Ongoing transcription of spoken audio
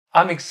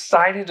I'm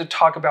excited to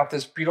talk about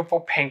this beautiful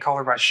paint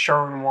color by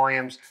Sherwin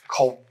Williams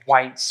called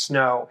White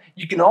Snow.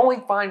 You can only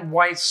find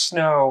White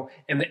Snow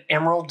in the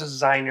Emerald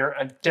Designer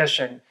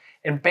Edition.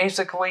 And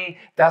basically,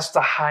 that's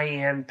the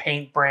high-end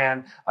paint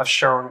brand of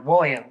Sherwin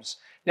Williams.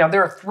 Now,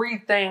 there are three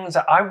things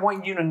that I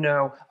want you to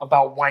know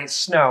about White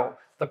Snow.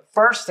 The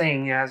first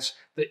thing is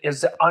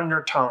the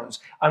undertones.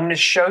 I'm going to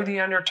show the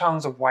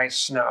undertones of White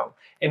Snow.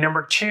 And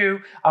number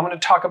two, I'm going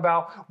to talk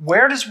about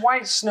where does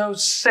White Snow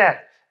sit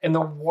in the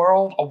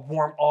world of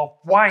warm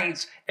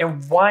off-whites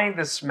and why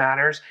this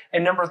matters.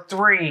 And number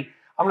three,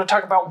 I'm going to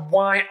talk about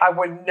why I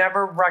would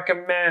never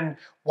recommend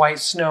White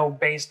Snow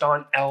based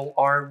on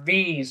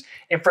LRVs.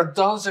 And for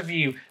those of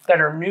you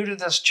that are new to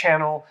this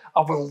channel,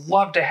 I would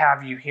love to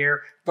have you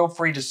here. Feel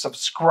free to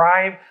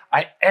subscribe.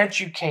 I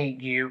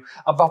educate you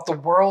about the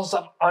worlds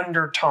of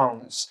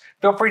undertones.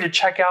 Feel free to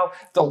check out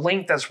the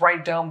link that's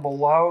right down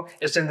below.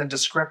 It's in the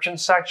description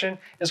section.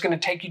 It's going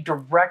to take you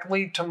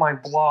directly to my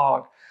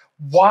blog.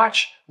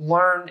 Watch,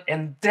 learn,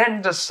 and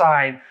then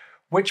decide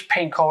which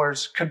paint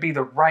colors could be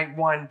the right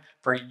one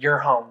for your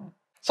home.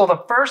 So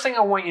the first thing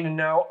I want you to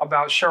know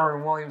about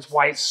Sherwin Williams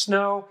White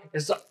Snow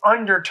is the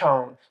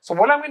undertone. So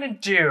what I'm going to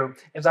do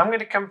is I'm going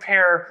to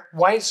compare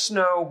White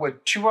Snow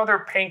with two other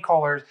paint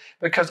colors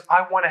because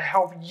I want to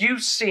help you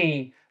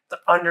see the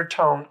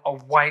undertone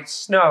of White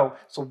Snow.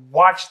 So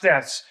watch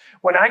this.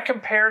 When I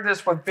compare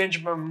this with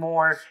Benjamin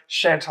Moore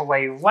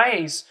Chantilly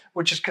lace,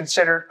 which is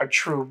considered a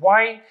true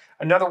white,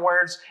 in other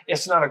words,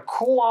 it's not a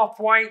cool off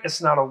white,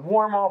 it's not a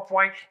warm off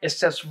white, it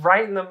sits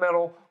right in the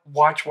middle.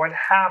 Watch what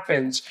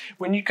happens.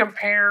 When you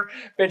compare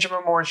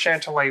Benjamin Moore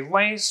Chantilly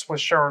lace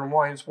with Sherwin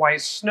Williams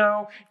White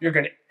Snow, you're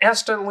going to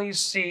instantly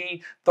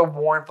see the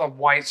warmth of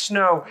White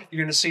Snow.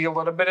 You're going to see a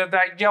little bit of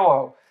that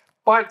yellow.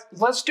 But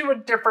let's do a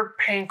different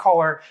paint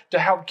color to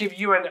help give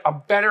you a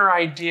better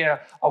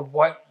idea of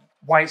what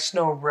White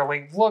Snow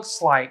really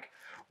looks like.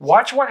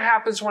 Watch what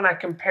happens when I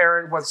compare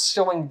it with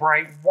Ceiling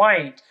Bright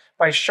White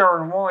by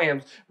Sherwin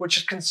Williams, which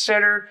is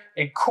considered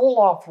a cool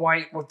off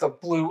white with a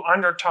blue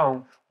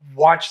undertone.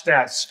 Watch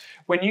this.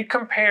 When you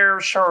compare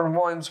Sherwin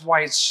Williams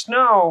White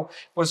Snow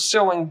with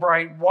Ceiling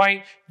Bright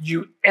White,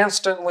 you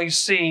instantly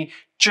see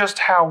just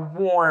how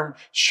warm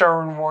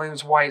Sherwin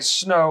Williams White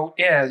Snow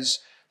is.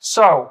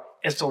 So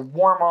it's a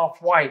warm off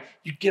white.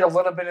 You get a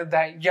little bit of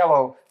that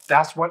yellow.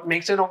 That's what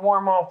makes it a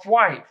warm off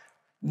white.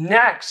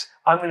 Next,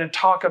 I'm going to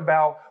talk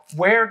about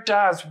where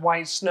does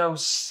White Snow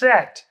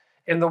sit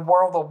in the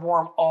world of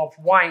warm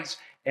off-whites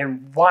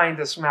and why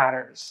this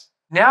matters.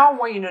 Now I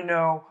want you to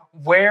know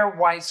where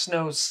White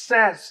Snow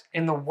sits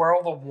in the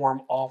world of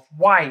warm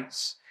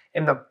off-whites.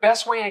 And the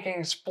best way I can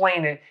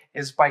explain it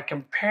is by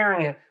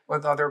comparing it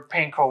with other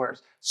paint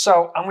colors.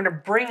 So I'm going to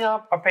bring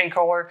up a paint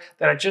color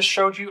that I just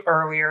showed you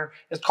earlier.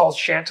 It's called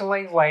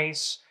Chantilly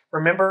Lace.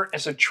 Remember,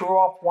 it's a true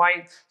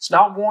off-white. It's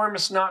not warm,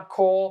 it's not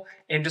cool.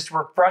 And just to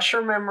refresh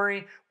your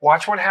memory,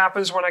 watch what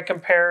happens when I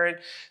compare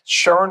it.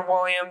 Sherwin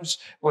Williams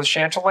with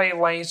Chantilly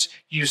Lace.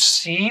 You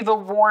see the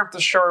warmth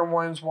of Sherwin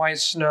Williams White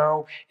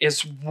Snow.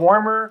 It's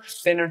warmer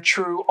than a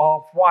true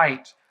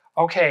off-white.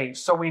 Okay,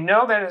 so we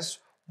know that it's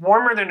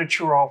warmer than a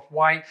true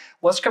off-white.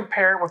 Let's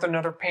compare it with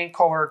another paint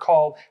color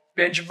called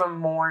Benjamin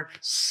Moore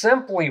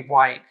Simply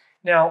White.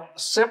 Now,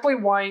 Simply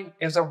White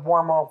is a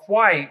warm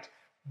off-white.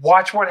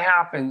 Watch what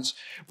happens.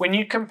 When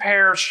you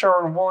compare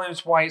Sherwin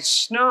Williams White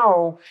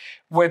Snow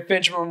with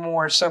Benjamin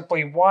Moore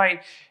Simply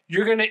White,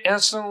 you're going to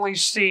instantly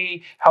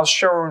see how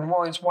Sherwin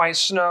Williams White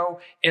Snow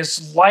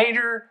is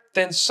lighter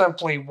than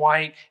Simply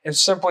White, and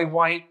Simply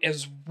White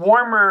is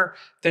warmer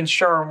than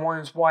Sherwin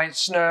Williams White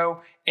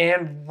Snow.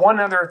 And one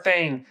other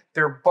thing,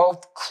 they're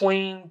both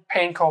clean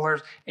paint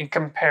colors in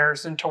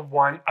comparison to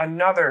one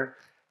another.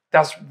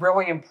 That's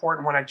really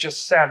important what I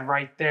just said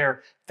right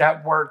there,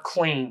 that word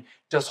clean.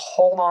 Just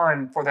hold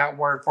on for that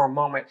word for a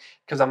moment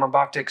because I'm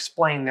about to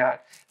explain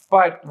that.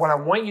 But what I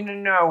want you to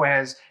know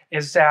is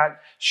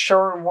that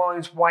Sherwin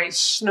Williams White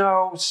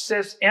Snow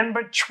sits in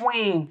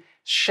between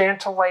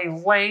Chantilly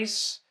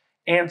Lace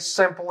and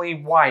Simply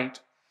White.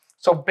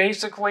 So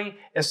basically,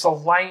 it's a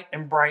light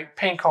and bright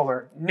paint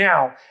color.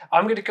 Now,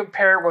 I'm going to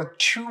compare it with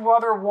two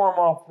other warm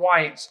off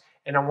whites,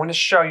 and I want to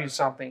show you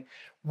something.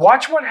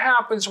 Watch what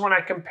happens when I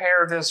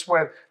compare this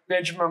with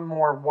Benjamin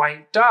Moore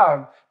White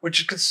Dove, which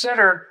is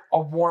considered a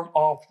warm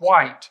off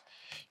white.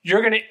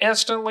 You're going to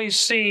instantly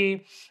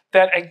see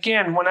that,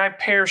 again, when I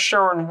pair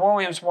Sherwin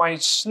Williams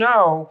White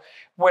Snow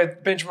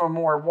with Benjamin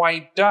Moore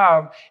White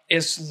Dove,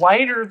 it's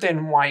lighter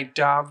than White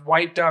Dove.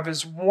 White Dove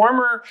is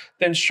warmer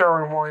than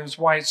Sherwin Williams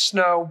White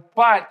Snow,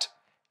 but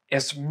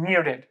it's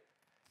muted.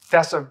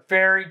 That's a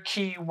very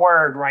key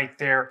word right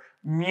there,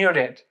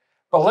 muted.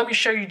 But let me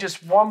show you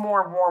just one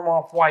more warm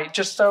off white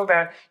just so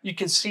that you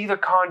can see the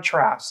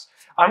contrast.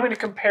 I'm going to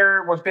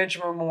compare it with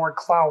Benjamin Moore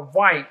Cloud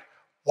White.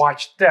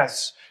 Watch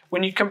this.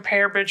 When you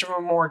compare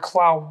Benjamin Moore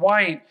Cloud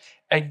White,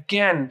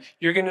 again,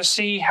 you're going to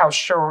see how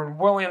Sherwin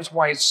Williams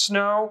White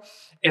Snow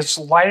is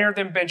lighter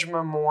than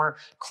Benjamin Moore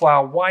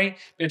Cloud White.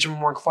 Benjamin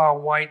Moore Cloud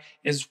White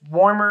is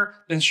warmer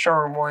than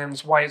Sherwin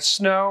Williams White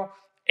Snow.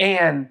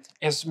 and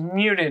is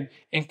muted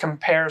in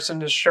comparison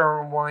to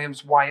Sherwin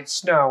Williams White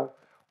Snow.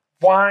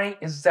 Why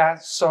is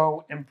that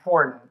so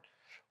important?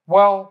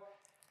 Well,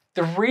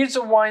 the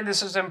reason why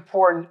this is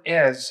important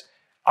is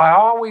I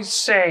always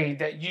say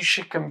that you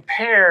should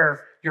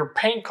compare your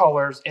paint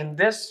colors, in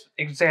this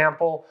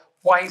example,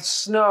 white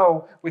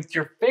snow, with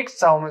your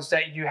fixed elements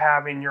that you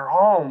have in your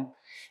home.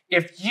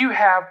 If you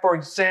have, for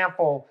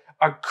example,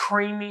 a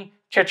creamy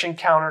kitchen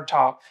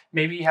countertop,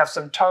 maybe you have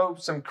some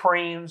taupes, some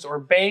creams, or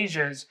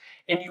beiges,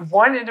 and you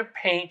wanted to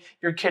paint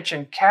your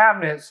kitchen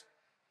cabinets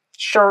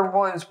Sherwin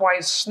Williams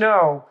White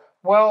Snow,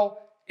 well,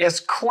 it's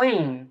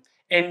clean.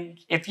 And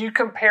if you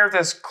compare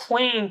this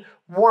clean,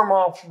 warm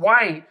off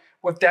white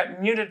with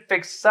that muted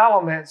fixed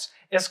elements,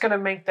 it's going to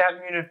make that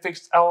muted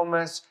fixed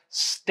elements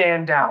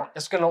stand out.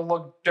 It's going to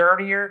look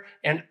dirtier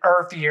and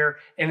earthier,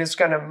 and it's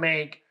going to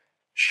make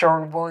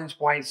Sherwin Williams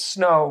White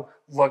Snow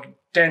look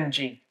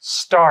dingy,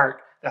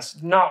 stark.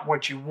 That's not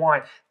what you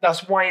want.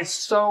 That's why it's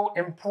so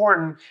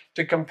important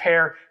to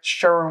compare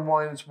Sherwin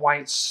Williams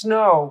White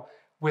Snow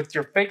with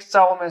your fixed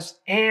elements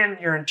and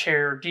your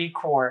interior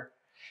decor.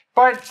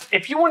 But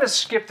if you want to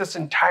skip this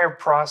entire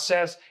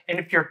process, and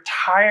if you're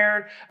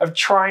tired of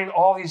trying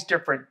all these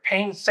different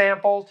paint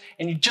samples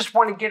and you just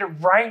want to get it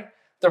right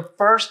the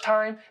first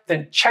time,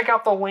 then check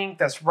out the link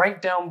that's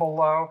right down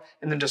below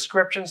in the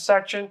description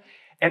section,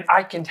 and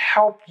I can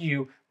help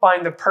you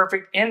find the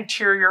perfect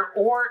interior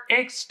or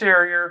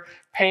exterior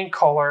paint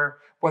color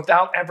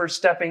without ever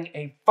stepping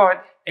a foot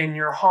in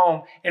your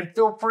home. And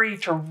feel free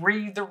to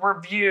read the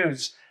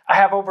reviews. I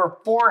have over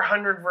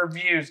 400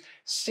 reviews.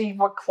 See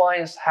what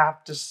clients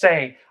have to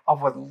say. I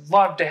would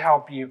love to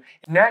help you.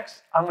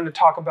 Next, I'm going to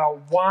talk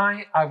about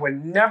why I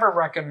would never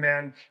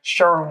recommend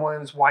Sherwin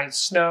Williams White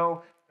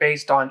Snow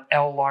based on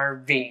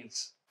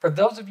LRVs. For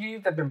those of you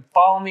that have been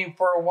following me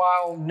for a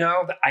while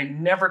know that I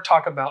never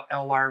talk about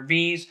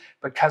LRVs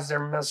because they're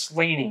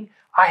misleading.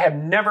 I have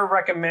never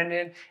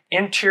recommended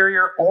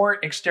interior or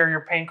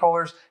exterior paint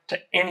colors to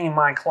any of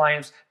my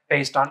clients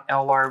based on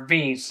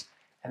LRVs.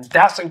 And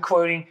that's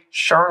including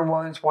Sherwin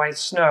Williams White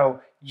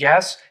Snow.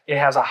 Yes, it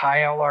has a high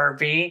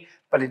LRV,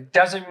 but it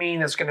doesn't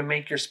mean it's going to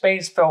make your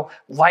space feel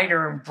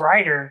lighter and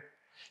brighter.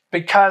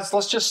 Because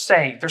let's just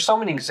say, there's so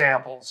many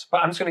examples,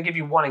 but I'm just going to give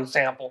you one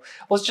example.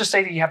 Let's just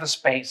say that you have a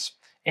space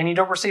and you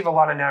don't receive a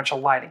lot of natural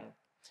lighting.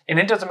 And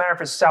it doesn't matter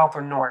if it's south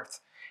or north.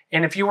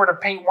 And if you were to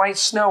paint white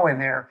snow in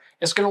there,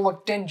 it's going to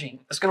look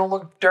dingy. It's going to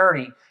look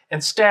dirty.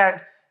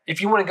 Instead,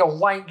 if you want to go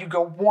light, you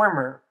go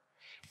warmer.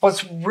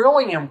 What's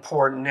really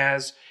important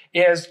is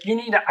you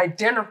need to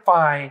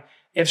identify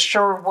if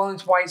Sherwin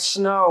Williams White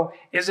Snow,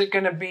 is it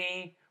going to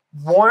be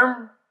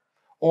warm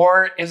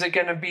or is it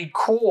going to be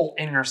cool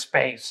in your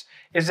space?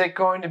 Is it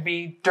going to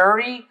be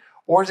dirty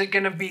or is it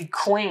going to be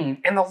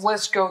clean? And the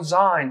list goes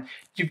on.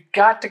 You've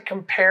got to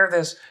compare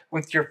this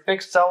with your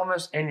fixed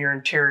elements and your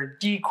interior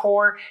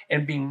decor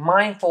and be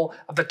mindful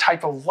of the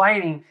type of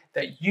lighting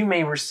that you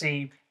may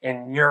receive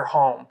in your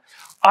home.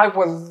 I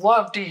would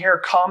love to hear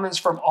comments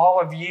from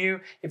all of you.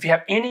 If you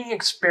have any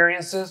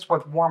experiences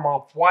with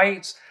warm-off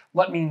whites,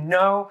 let me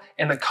know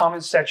in the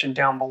comment section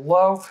down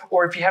below.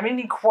 Or if you have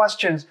any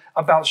questions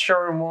about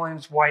Sherwin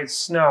Williams White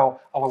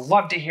Snow, I would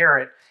love to hear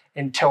it.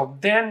 Until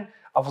then,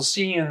 I will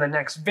see you in the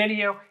next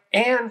video.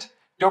 And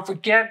don't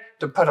forget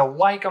to put a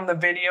like on the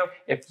video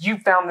if you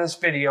found this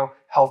video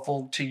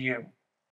helpful to you.